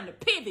 It's time to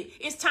pivot.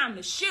 It's time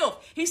to shift.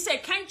 He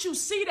said, can't you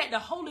see that the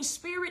Holy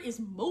Spirit is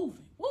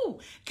moving? Woo.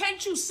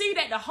 Can't you see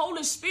that the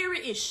Holy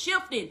Spirit is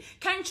shifting?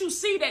 Can't you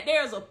see that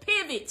there's a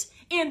pivot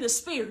in the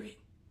spirit?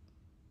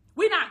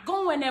 We're not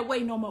going that way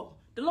no more.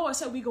 The Lord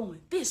said we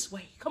going this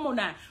way. Come on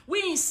now.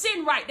 We ain't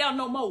sitting right down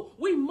no more.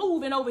 We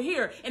moving over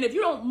here. And if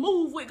you don't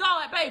move with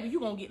God, baby,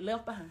 you're going to get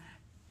left behind.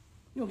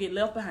 You're going to get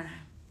left behind.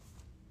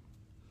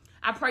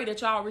 I pray that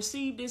y'all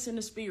receive this in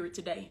the spirit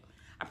today.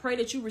 I pray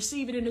that you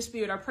receive it in the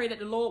spirit. I pray that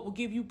the Lord will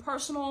give you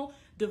personal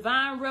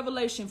divine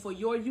revelation for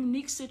your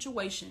unique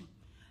situation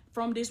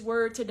from this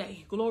word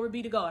today. Glory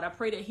be to God. I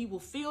pray that he will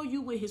fill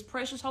you with his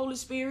precious Holy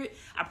Spirit.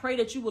 I pray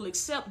that you will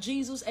accept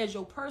Jesus as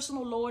your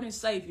personal Lord and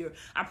Savior.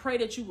 I pray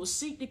that you will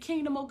seek the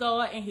kingdom of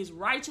God and his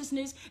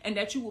righteousness, and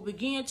that you will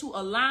begin to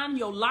align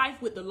your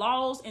life with the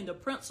laws and the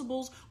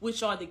principles,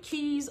 which are the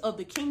keys of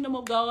the kingdom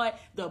of God,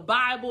 the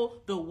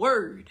Bible, the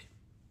word.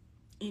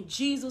 In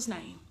Jesus'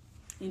 name.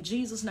 In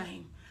Jesus'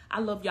 name. I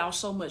love y'all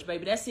so much,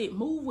 baby. That's it.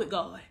 Move with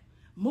God.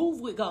 Move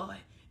with God.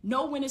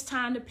 Know when it's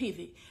time to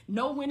pivot.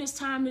 Know when it's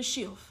time to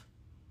shift.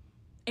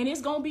 And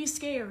it's going to be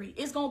scary.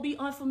 It's going to be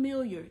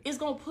unfamiliar. It's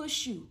going to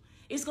push you.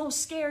 It's going to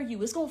scare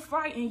you. It's going to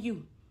frighten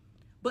you.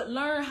 But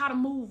learn how to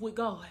move with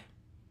God.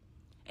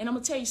 And I'm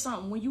going to tell you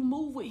something. When you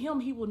move with him,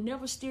 he will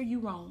never steer you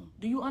wrong.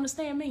 Do you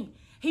understand me?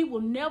 He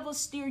will never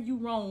steer you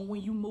wrong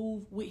when you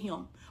move with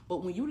him.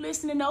 But when you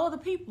listening to other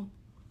people,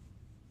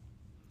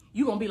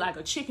 you're going to be like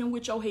a chicken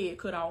with your head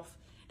cut off.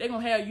 They're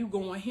going to have you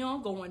going here,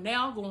 going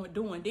now,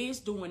 doing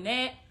this, doing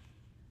that.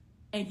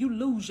 And you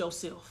lose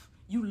yourself.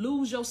 You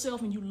lose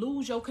yourself and you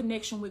lose your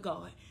connection with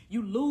God.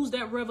 You lose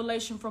that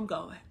revelation from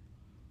God.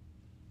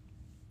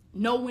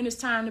 Know when it's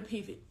time to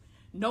pivot.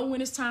 Know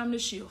when it's time to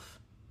shift.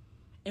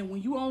 And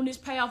when you on this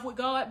path with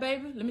God,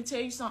 baby, let me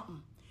tell you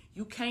something.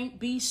 You can't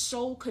be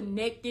so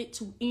connected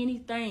to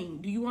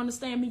anything. Do you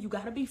understand me? You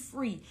got to be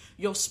free.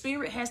 Your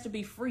spirit has to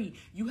be free.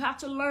 You have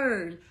to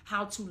learn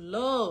how to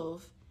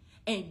love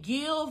and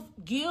give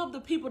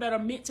the people that are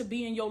meant to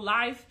be in your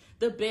life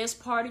the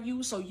best part of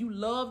you. So you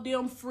love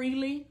them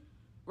freely,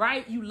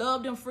 right? You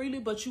love them freely,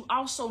 but you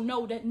also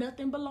know that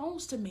nothing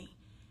belongs to me.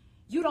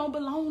 You don't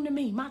belong to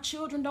me. My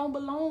children don't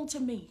belong to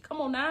me. Come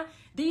on now.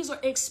 These are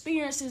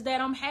experiences that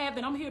I'm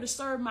having. I'm here to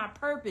serve my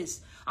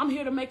purpose. I'm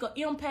here to make an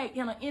impact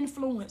and an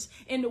influence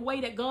in the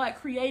way that God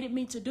created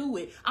me to do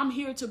it. I'm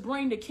here to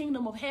bring the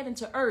kingdom of heaven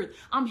to earth.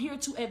 I'm here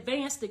to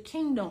advance the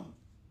kingdom.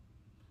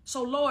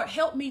 So Lord,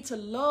 help me to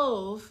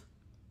love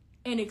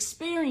and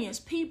experience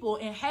people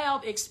and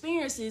have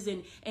experiences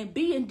and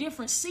be in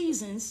different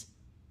seasons.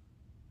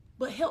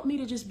 But help me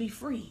to just be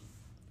free,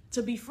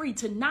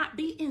 to not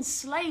be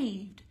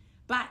enslaved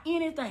by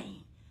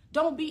anything.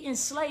 Don't be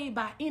enslaved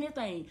by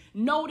anything.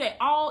 Know that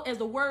all, as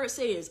the word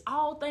says,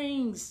 all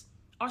things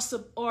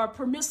are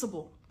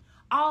permissible.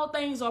 All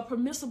things are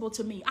permissible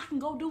to me. I can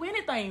go do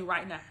anything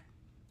right now.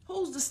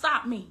 Who's to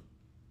stop me?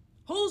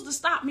 Who's to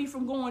stop me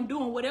from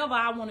doing whatever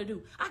I want to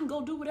do? I can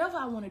go do whatever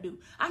I want to do.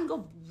 I can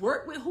go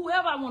work with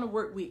whoever I want to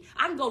work with.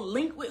 I can go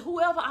link with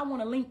whoever I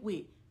want to link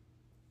with.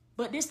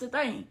 But this the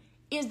thing.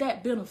 Is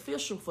that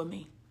beneficial for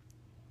me?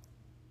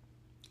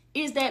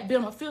 Is that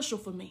beneficial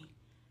for me?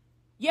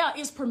 Yeah,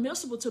 it's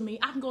permissible to me.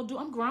 I can go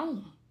I'm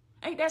grown.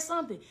 Ain't that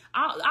something?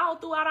 All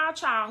throughout our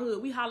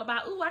childhood, we holler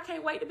about, ooh, I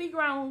can't wait to be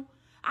grown.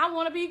 I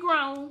want to be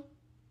grown.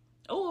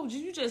 Oh,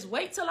 you just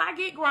wait till I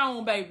get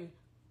grown, baby.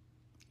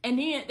 And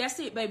then that's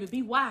it, baby.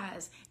 Be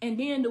wise. And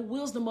then the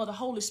wisdom of the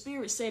Holy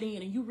Spirit set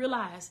in and you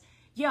realize,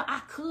 yeah,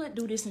 I could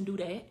do this and do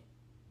that.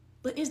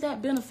 But is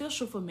that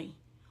beneficial for me?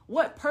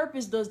 What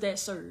purpose does that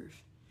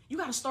serve? You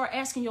got to start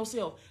asking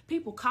yourself.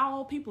 People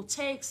call, people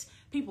text,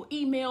 people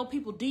email,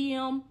 people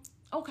DM.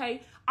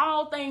 Okay,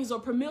 all things are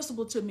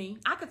permissible to me.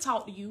 I could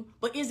talk to you,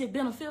 but is it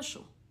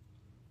beneficial?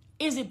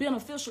 Is it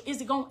beneficial?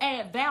 Is it going to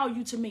add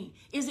value to me?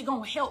 Is it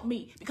going to help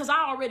me? Because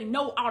I already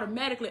know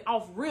automatically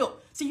off rip.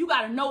 See, you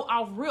got to know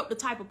off rip the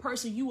type of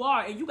person you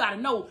are. And you got to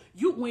know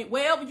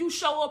wherever you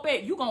show up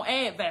at, you're going to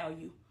add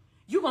value.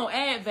 You're going to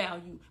add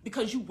value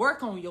because you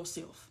work on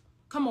yourself.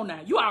 Come on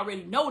now. You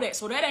already know that.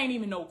 So that ain't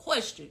even no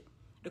question.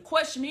 The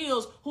question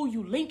is who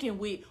you linking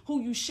with,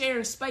 who you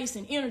sharing space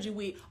and energy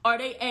with. Are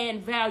they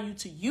adding value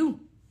to you?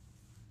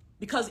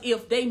 Because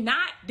if they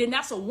not, then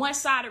that's a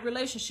one-sided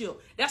relationship.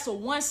 That's a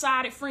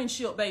one-sided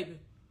friendship, baby.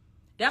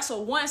 That's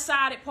a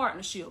one-sided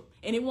partnership.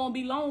 And it won't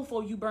be long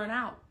before you burn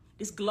out.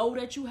 this glow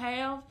that you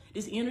have,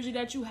 this energy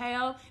that you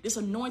have, this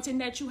anointing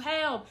that you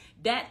have,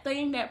 that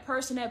thing, that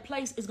person, that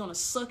place is going to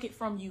suck it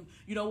from you.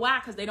 You know why?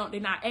 Because they're not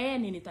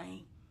adding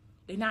anything.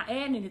 They're not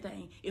adding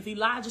anything. If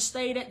Elijah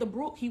stayed at the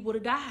brook, he would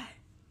have died.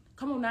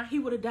 Come on now. He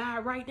would have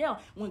died right there.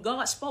 When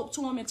God spoke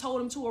to him and told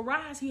him to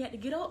arise, he had to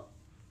get up.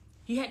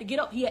 He had to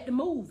get up. He had to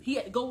move. He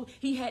had to go.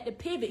 He had to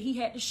pivot. He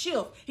had to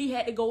shift. He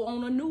had to go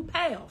on a new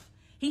path.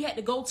 He had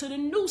to go to the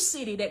new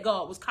city that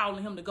God was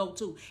calling him to go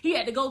to. He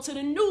had to go to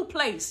the new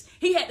place.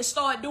 He had to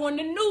start doing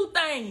the new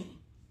thing.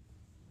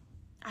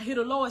 I hear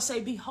the Lord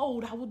say,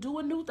 behold, I will do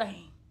a new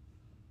thing.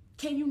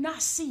 Can you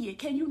not see it?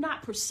 Can you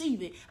not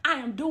perceive it? I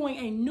am doing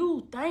a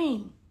new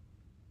thing.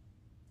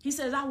 He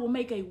says, I will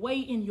make a way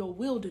in your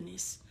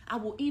wilderness. I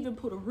will even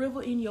put a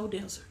river in your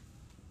desert.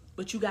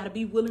 But you got to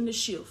be willing to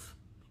shift.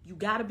 You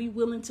got to be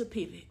willing to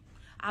pivot.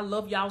 I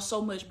love y'all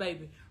so much,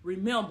 baby.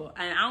 Remember,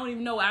 and I don't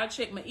even know, I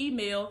checked my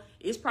email.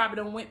 It's probably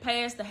done went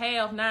past the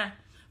half now.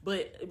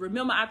 But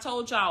remember, I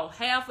told y'all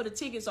half of the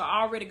tickets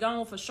are already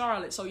gone for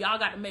Charlotte. So y'all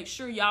got to make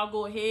sure y'all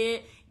go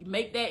ahead. You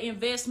make that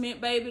investment,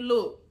 baby.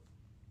 Look,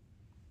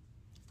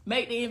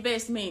 make the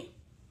investment.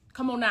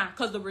 Come on now,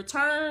 because the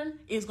return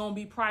is going to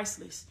be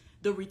priceless.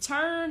 The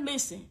return,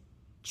 listen,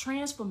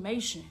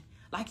 transformation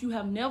like you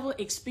have never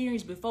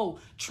experienced before.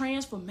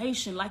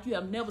 Transformation like you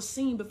have never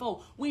seen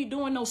before. We ain't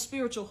doing no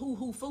spiritual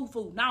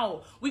foo.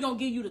 No, we going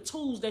to give you the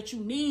tools that you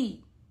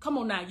need. Come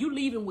on now. You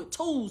leaving with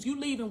tools. You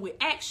leaving with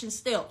action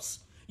steps.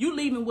 You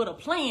leaving with a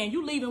plan.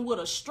 You leaving with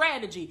a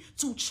strategy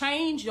to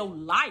change your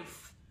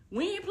life.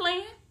 We ain't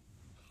playing.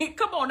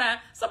 Come on now.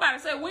 Somebody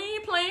said we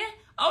ain't playing.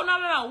 Oh,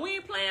 no. We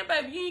ain't playing,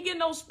 baby. You ain't getting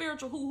no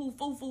spiritual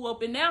foo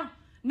up in there.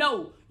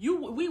 No,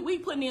 we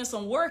putting in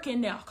some work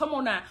in there. Come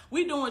on now.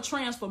 We doing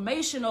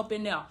transformation up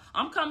in there.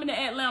 I'm coming to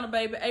Atlanta,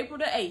 baby, April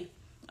the 8th.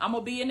 I'm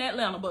going to be in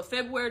Atlanta, but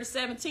February the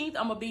 17th,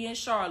 I'm going to be in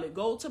Charlotte.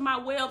 Go to my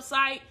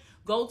website.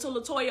 Go to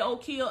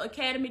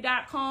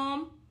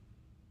LatoyaO'KillAcademy.com.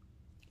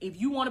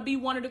 If you want to be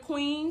one of the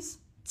queens,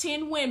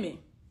 10 women.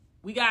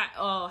 We got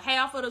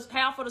half of the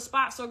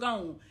spots are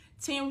gone.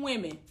 10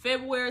 women,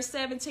 February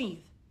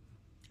 17th.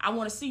 I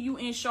want to see you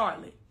in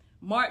Charlotte.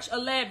 March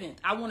 11th,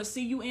 I want to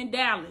see you in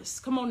Dallas.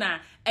 Come on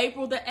now.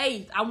 April the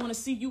 8th, I want to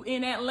see you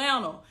in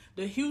Atlanta.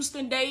 The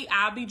Houston date,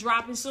 I'll be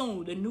dropping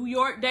soon. The New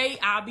York date,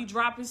 I'll be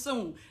dropping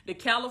soon. The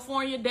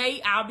California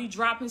date, I'll be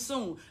dropping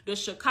soon. The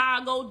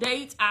Chicago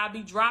date, I'll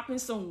be dropping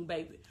soon,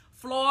 baby.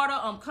 Florida,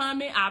 I'm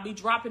coming. I'll be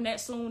dropping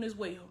that soon as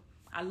well.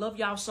 I love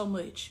y'all so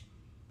much.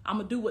 I'm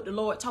going to do what the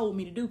Lord told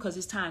me to do because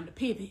it's time to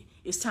pivot.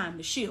 It's time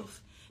to shift.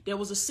 There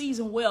was a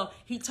season where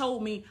he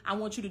told me, I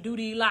want you to do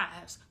these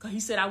lives because he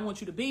said, I want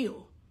you to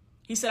build.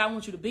 He said, I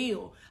want you to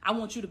build. I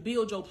want you to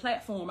build your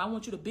platform. I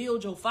want you to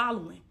build your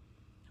following.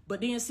 But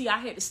then, see, I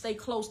had to stay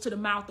close to the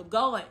mouth of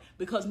God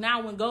because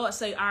now when God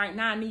say, all right,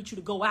 now I need you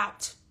to go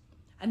out.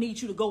 I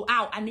need you to go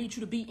out. I need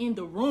you to be in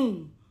the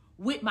room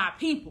with my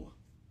people.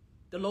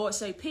 The Lord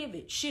say,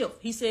 pivot,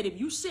 shift. He said, if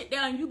you sit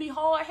down and you be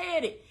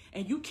hard-headed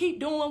and you keep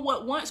doing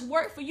what once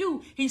worked for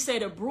you, he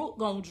said, the brook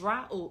gonna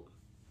dry up.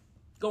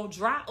 Gonna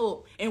dry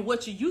up. And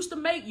what you used to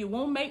make, you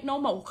won't make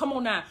no more. Come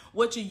on now.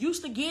 What you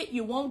used to get,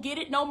 you won't get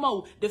it no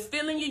more. The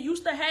feeling you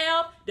used to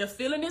have, the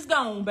feeling is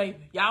gone, baby.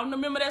 Y'all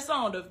remember that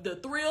song? The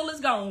thrill is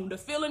gone. The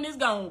feeling is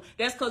gone.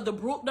 That's because the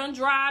brook done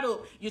dried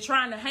up. You're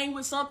trying to hang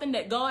with something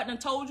that God done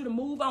told you to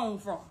move on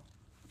from.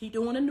 He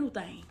doing a new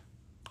thing.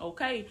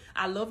 Okay?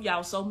 I love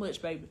y'all so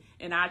much, baby.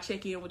 And I'll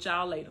check in with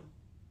y'all later.